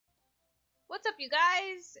What's up, you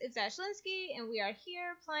guys? It's Ashlinsky, and we are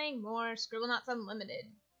here playing more Scribblenauts Unlimited.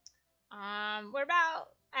 We're about,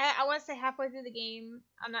 I want to say halfway through the game.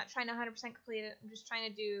 I'm not trying to 100% complete it. I'm just trying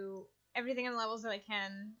to do everything in the levels that I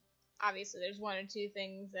can. Obviously, there's one or two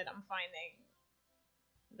things that I'm finding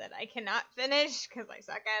that I cannot finish because I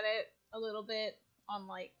suck at it a little bit on,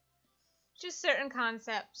 like, just certain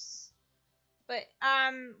concepts. But,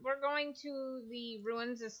 we're going to the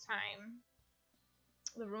ruins this time.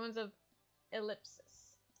 The ruins of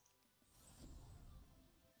Ellipsis.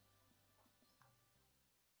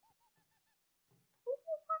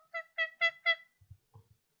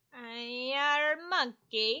 I are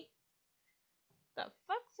monkey. The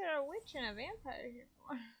fuck's there a witch and a vampire here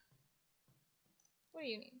for? What do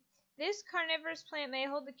you mean? This carnivorous plant may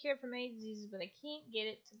hold the cure for many diseases, but I can't get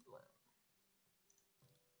it to bloom.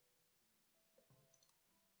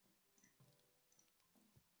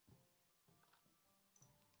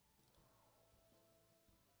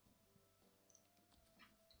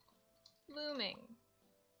 Blooming.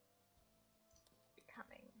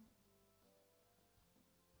 Becoming.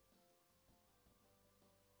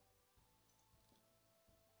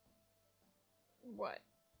 What?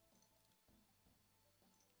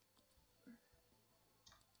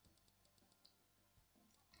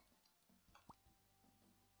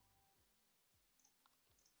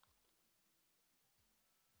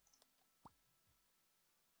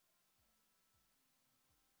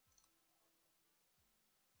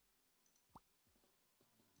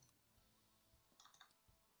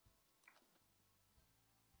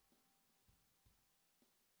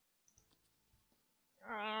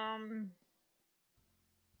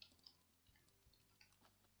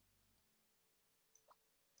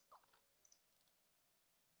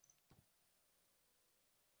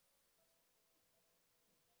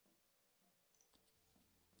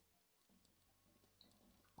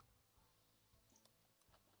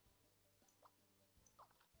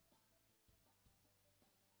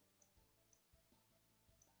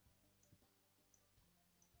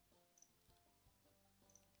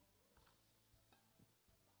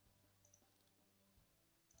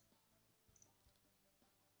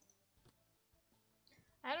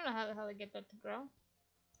 I don't know how the hell to get that to grow.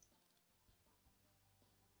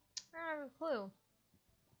 I don't have a clue.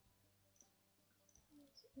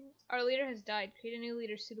 Our leader has died. Create a new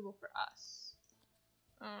leader suitable for us.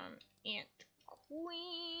 Ant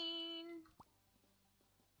Queen.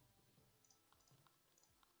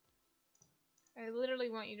 I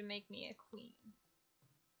literally want you to make me a queen.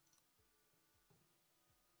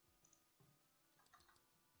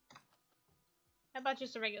 How about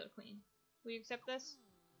just a regular queen? Will you accept this?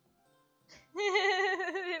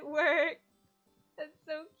 It worked. That's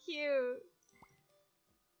so cute.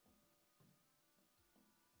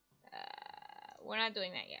 We're not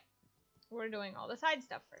doing that yet. We're doing all the side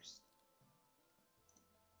stuff first.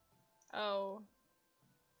 Oh.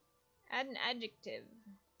 Add an adjective.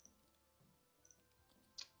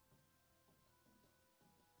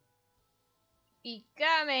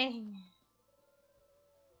 Becoming.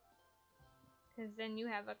 Because then you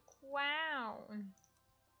have a crown.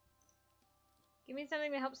 Give me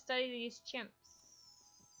something to help study these chimps.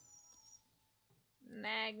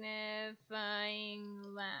 Magnifying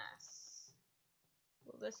glass.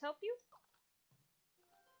 Will this help you?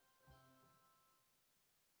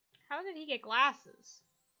 How did he get glasses?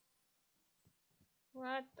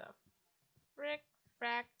 What the frick,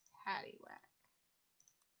 frack, hattywhack.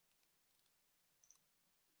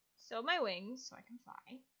 Sew my wings so I can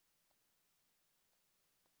fly.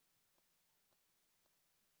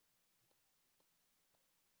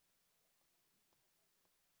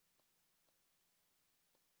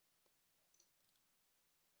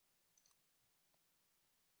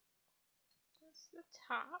 That's the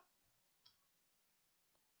top.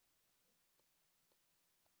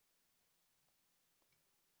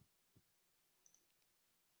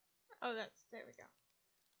 Oh, there we go.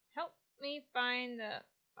 Help me find the,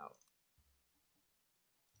 oh.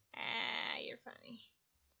 Ah, you're funny.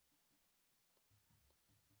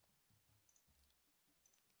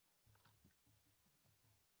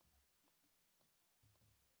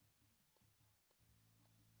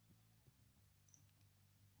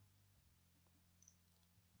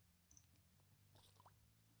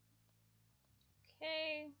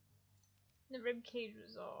 Okay. The rib cage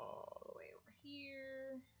was all the way over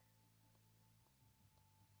here.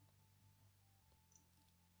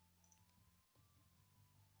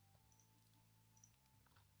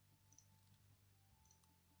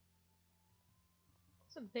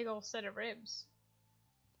 It's a big old set of ribs.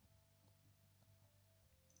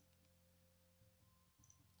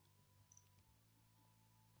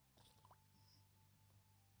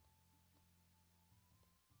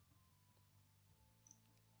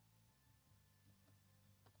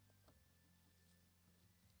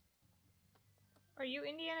 Are you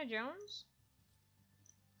Indiana Jones?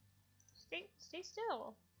 Stay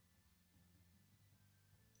still.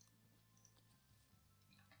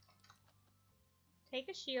 Take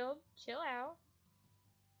a shield. Chill out.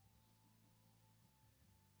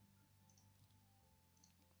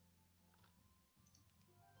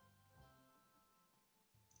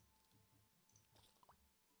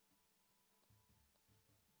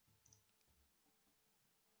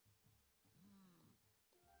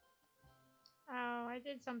 Oh, I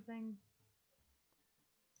did something.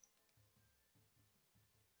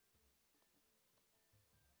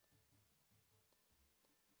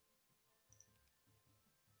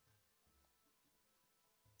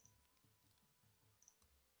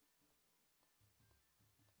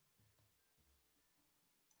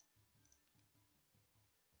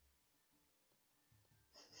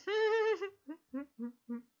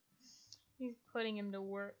 He's putting him to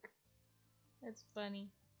work. That's funny.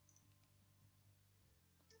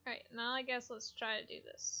 Alright, now I guess let's try to do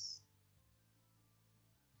this.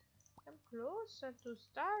 Come closer to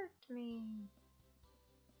start me.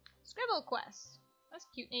 Scribble Quest. That's a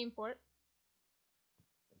cute name for it.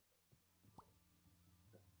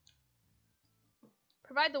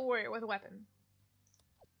 Provide the warrior with a weapon.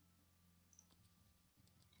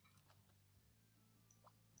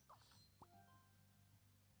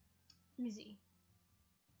 Easy.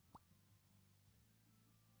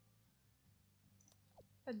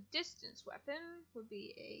 A distance weapon would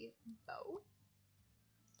be a bow.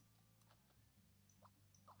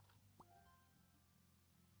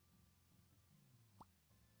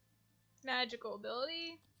 Magical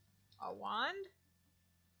ability, a wand.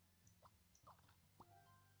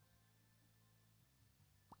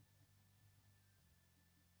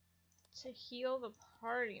 To heal the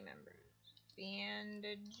party members.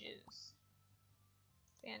 Bandages.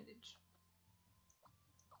 Bandage.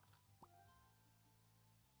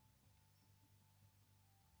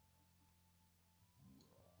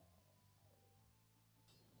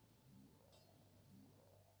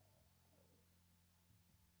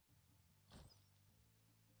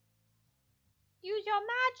 Use your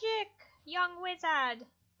magic, young wizard.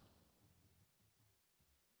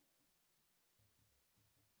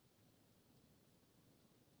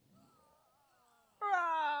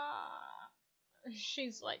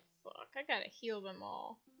 She's like, fuck, I gotta heal them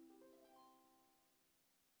all.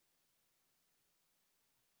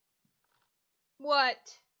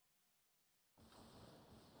 What?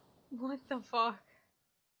 What the fuck?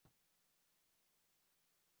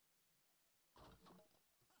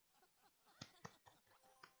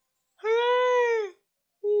 Hooray!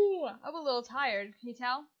 Ooh, I'm a little tired, can you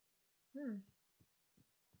tell?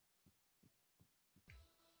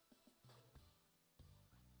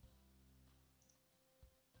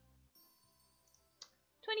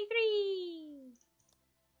 23!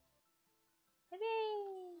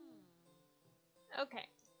 Hooray! Okay,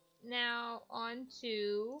 now on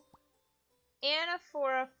to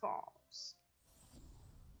Anaphora Falls.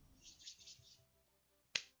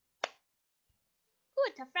 Ooh,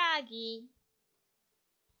 it's a froggy.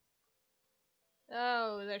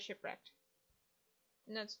 Oh, they're shipwrecked.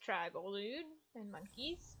 And that's tribal, dude. And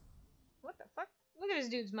monkeys. What the fuck? Look at this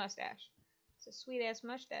dude's mustache. It's a sweet ass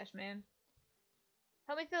mustache, man.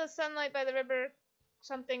 Help me feel the sunlight by the river.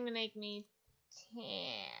 Something to make me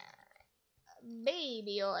tan.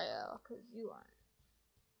 Baby oil, because you aren't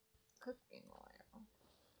cooking oil.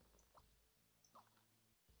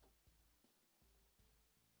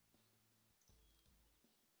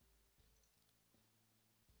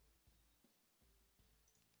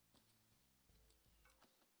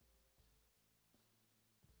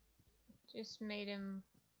 Just made him...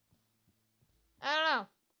 I don't know.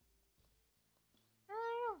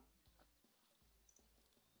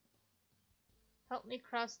 Help me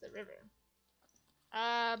cross the river.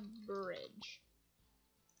 A bridge.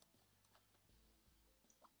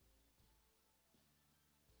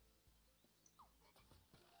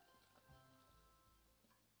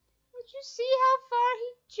 Did you see how far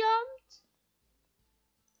he jumped?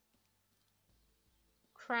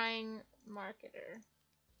 Crying marketer.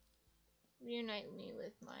 Reunite me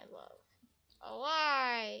with my love.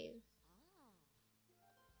 Alive!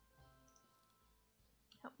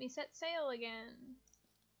 Help me set sail again.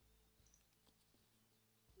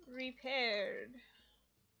 Repaired.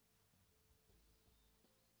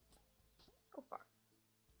 Oh fuck.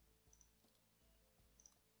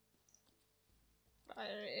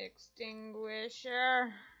 Fire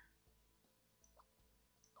extinguisher.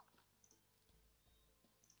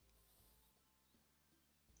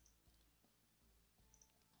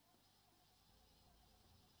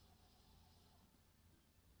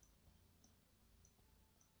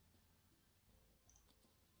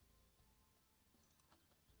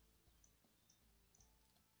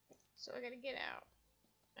 So I gotta get out.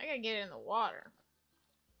 I gotta get in the water.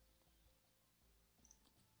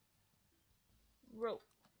 Rope.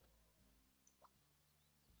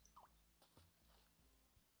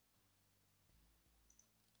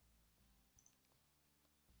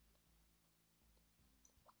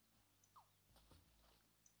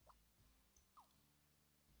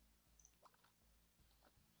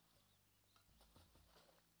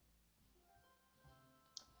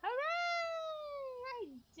 Hooray! I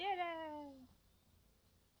did it!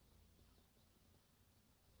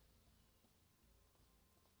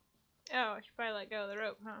 Oh, I should probably let go of the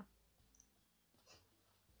rope, huh?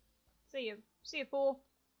 See you, fool.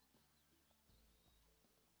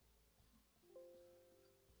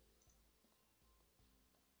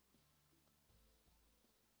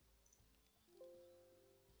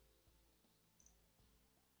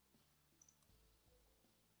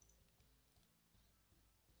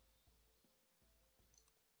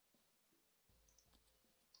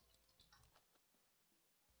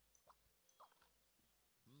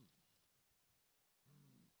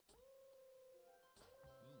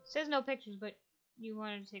 Says no pictures, but you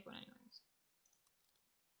wanted to take one anyways.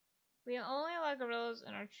 We only allow gorillas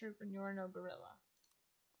in our troop, and you're no gorilla.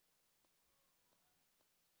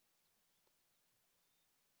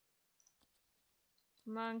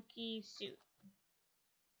 Monkey suit.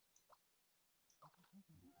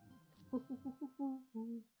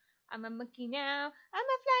 I'm a monkey now. I'm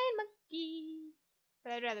a flying monkey.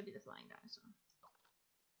 But I'd rather be the flying dinosaur.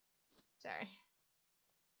 Sorry.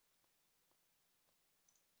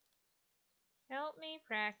 Help me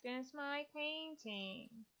practice my painting.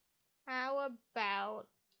 How about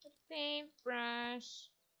a paintbrush?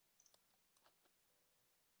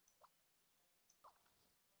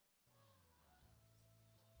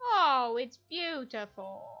 Oh, it's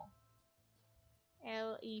beautiful.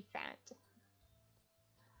 Elephant.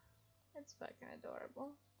 That's fucking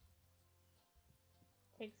adorable.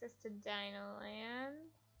 Takes us to Dino Land.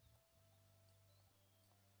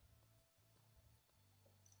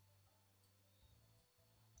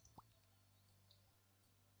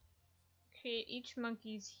 Create each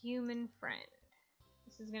monkey's human friend.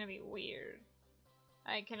 This is gonna be weird.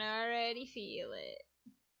 I can already feel it.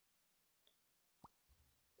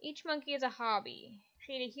 Each monkey is a hobby.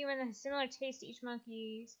 Create a human that has similar taste to each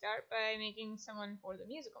monkey. Start by making someone for the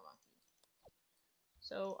musical monkey.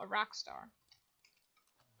 So, a rock star.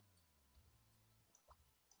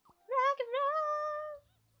 Rock and roll!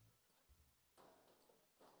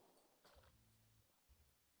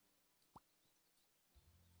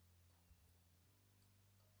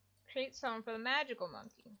 Create someone for the magical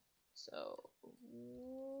monkey. So,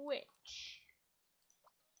 which?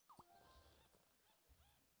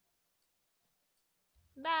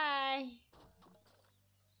 Bye!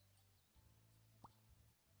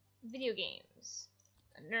 Video games.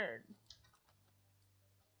 A nerd.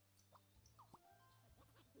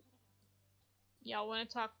 Y'all want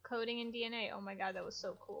to talk coding in DNA? Oh my god, that was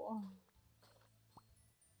so cool.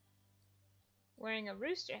 Wearing a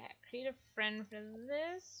rooster hat. Create a friend for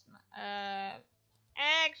this.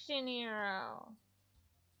 Action hero.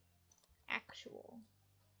 Actual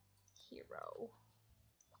hero.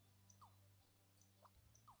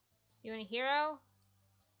 You want a hero?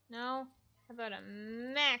 No? How about a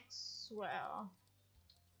Maxwell?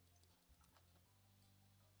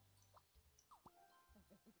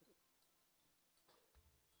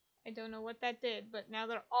 I don't know what that did, but now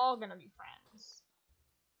they're all gonna be friends.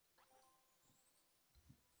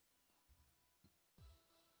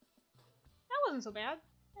 That wasn't so bad.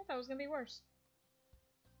 I thought it was gonna be worse.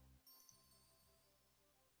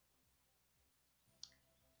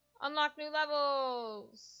 Unlock new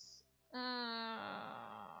levels!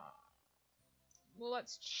 Well,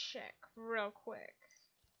 let's check real quick.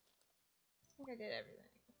 I think I did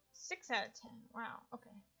everything. 6 out of 10. Wow,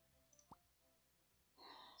 okay.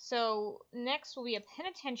 So, next will be a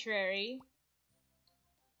penitentiary,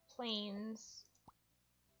 plains,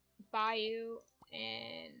 bayou,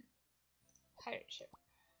 and pirate ship.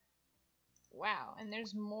 Wow, and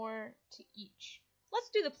there's more to each. Let's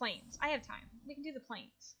do the plains. I have time. We can do the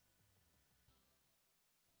plains.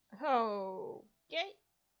 Oh, okay.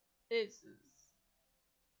 This is...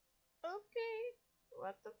 Okay.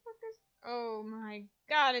 What the fuck is... Oh my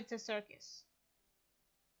god, it's a circus.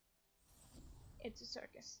 It's a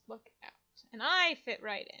circus. Look out. And I fit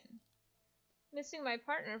right in. Missing my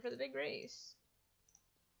partner for the big race.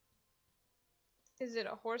 Is it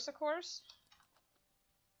a horse, of course?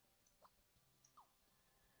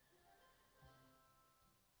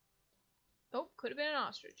 Oh, could have been an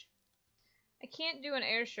ostrich. I can't do an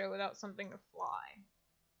air show without something to fly.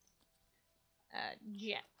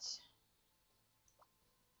 Jet.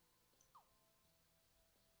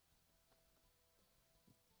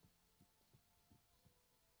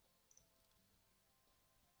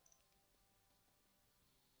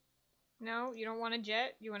 No, you don't want a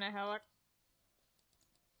jet. You want a helicopter.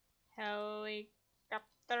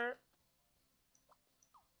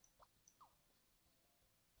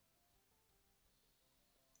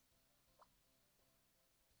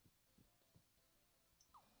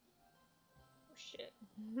 Oh shit.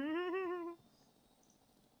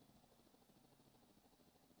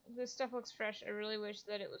 This stuff looks fresh. I really wish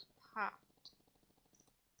that it was popped.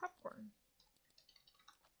 Popcorn.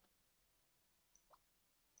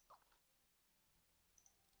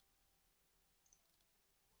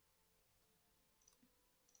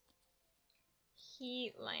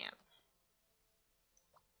 Heat lamp.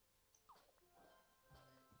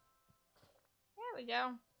 There we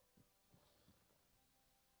go.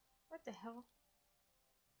 What the hell?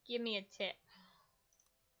 Give me a tip.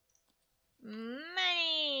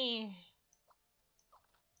 Money!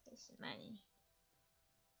 This money.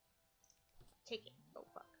 Take it. Oh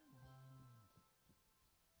fuck.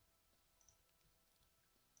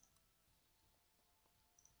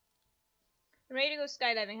 I'm ready to go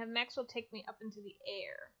skydiving. Have Maxwell take me up into the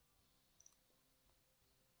air.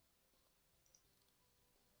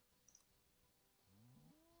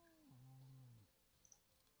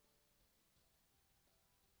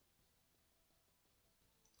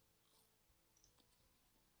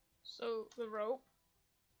 So, the rope.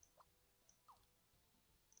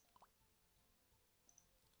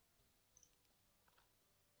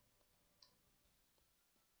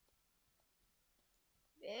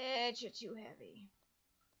 Bitch, you're too heavy.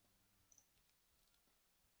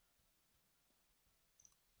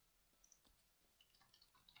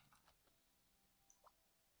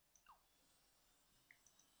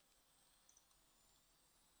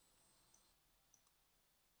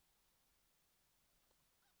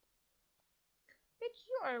 Bitch,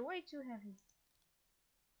 you are way too heavy.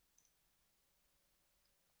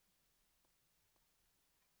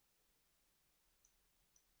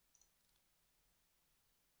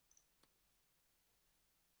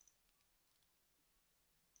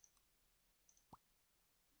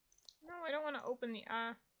 No, I don't want to open the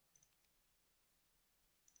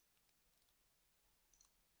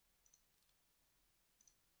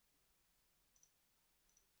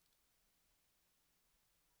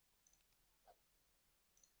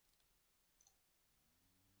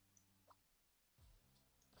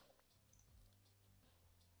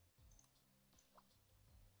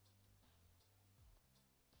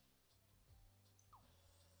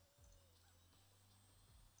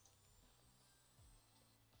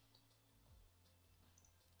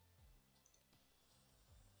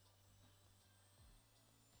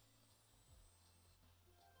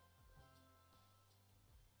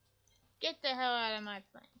Get the hell out of my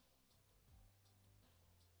plane.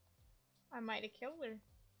 I might have killed her.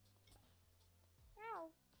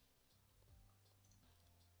 Ow.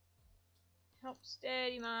 Help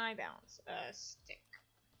steady my balance. A stick.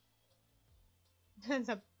 That's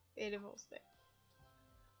a pitiful stick.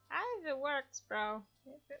 If it works, bro.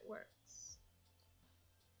 If it works.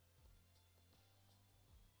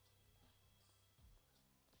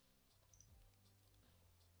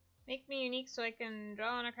 Make me unique so I can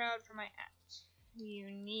draw on a crowd for my act.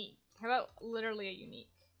 Unique. How about literally a unique?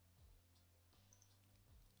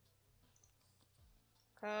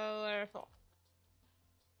 Colorful.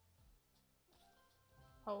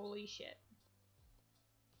 Holy shit.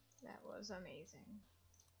 That was amazing.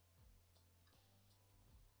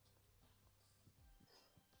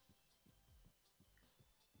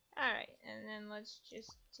 Alright, and then let's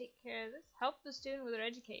just take care of this. Help the student with their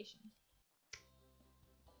education.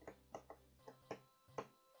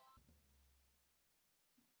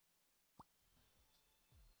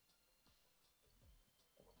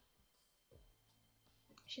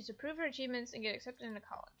 She's to prove her achievements and get accepted into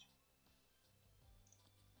college.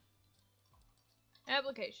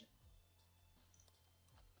 Application.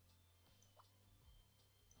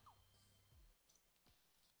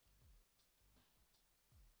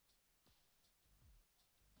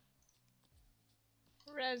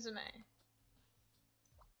 Resume.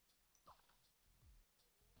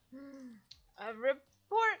 A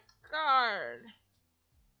report card.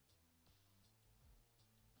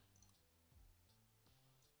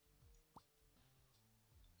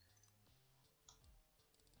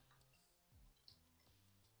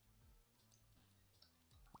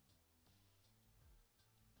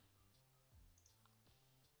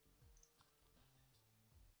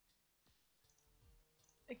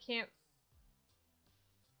 I can't.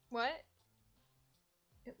 What?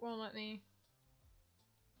 It won't let me.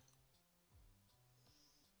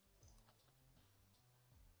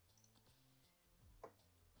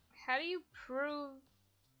 How do you prove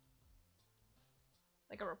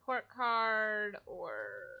like a report card or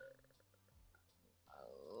a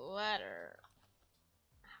letter.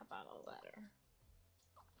 How about a letter?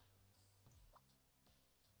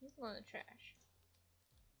 You can go in the trash.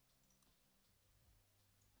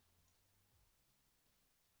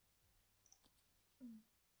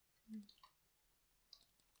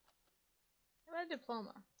 How about a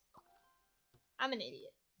diploma? I'm an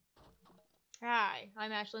idiot. Hi,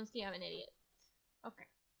 I'm Ashlinsky, I'm an idiot. Okay.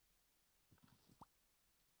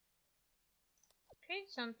 Create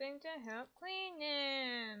something to help clean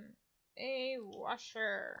them. A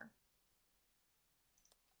washer.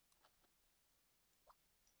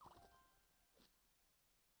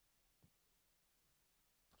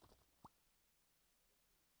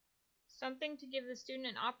 Something to give the student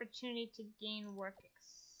an opportunity to gain work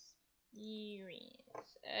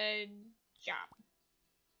experience. A job.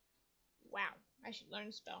 Wow, I should learn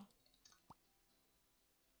to spell.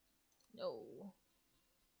 No.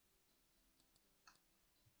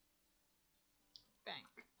 Bank.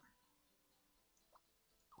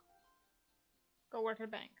 Go work at a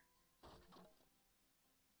bank.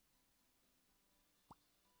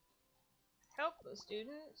 Help the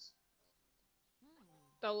students.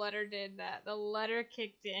 The letter did that. The letter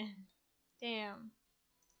kicked in. Damn.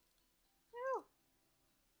 No.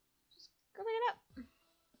 Just go pick it up.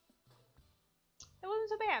 It wasn't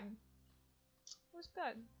so bad. It was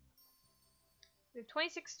good. We have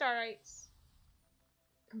 26 starites.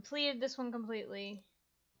 Completed this one completely.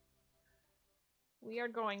 We are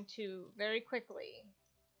going to very quickly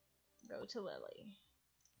go to Lily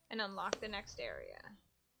and unlock the next area.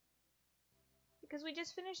 Because we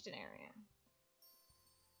just finished an area.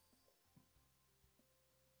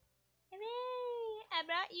 Hooray! I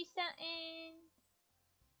brought you something!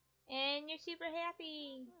 And you're super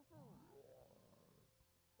happy!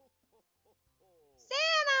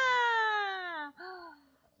 Santa!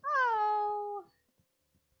 Oh!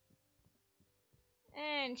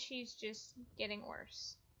 And she's just getting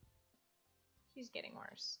worse. She's getting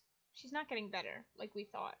worse. She's not getting better, like we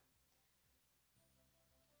thought.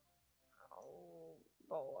 Oh,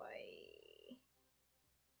 boy.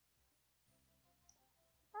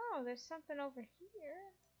 Oh, there's something over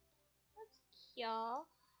here. That's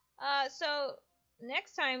cute. So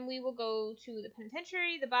next time we will go to the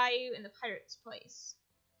penitentiary, the bayou, and the pirate's place.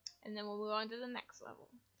 And then we'll move on to the next level.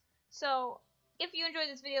 So, if you enjoyed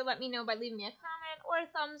this video, let me know by leaving me a comment or a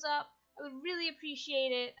thumbs up. I would really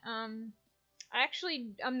appreciate it. I'm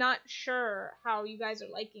not sure how you guys are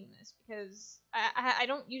liking this because I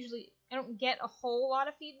don't get a whole lot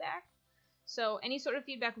of feedback. So any sort of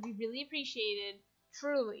feedback would be really appreciated,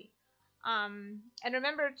 truly. And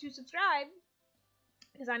remember to subscribe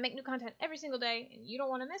because I make new content every single day and you don't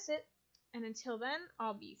want to miss it. And until then,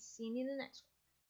 I'll be seeing you in the next one.